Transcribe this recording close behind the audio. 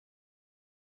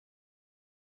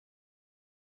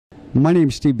My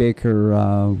name's Steve Baker.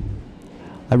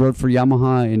 I rode for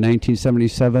Yamaha in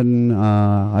 1977.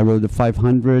 I rode the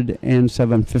 500 and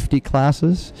 750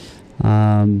 classes.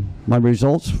 My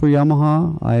results for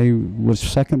Yamaha, I was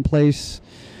second place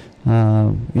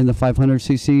in the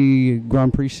 500cc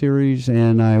Grand Prix Series,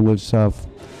 and I was a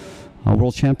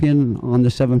world champion on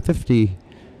the 750.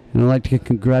 And I'd like to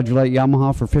congratulate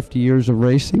Yamaha for 50 years of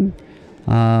racing.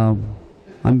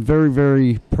 I'm very,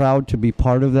 very proud to be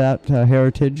part of that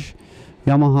heritage.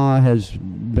 Yamaha has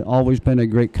always been a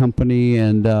great company,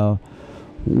 and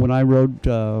when I rode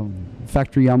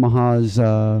factory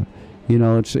Yamahas,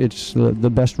 it's the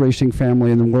best racing family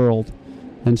in the world.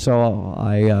 And so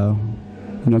I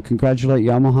congratulate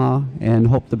Yamaha and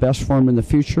hope the best for them in the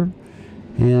future.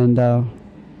 And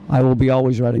I will be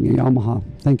always riding a Yamaha.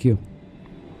 Thank you.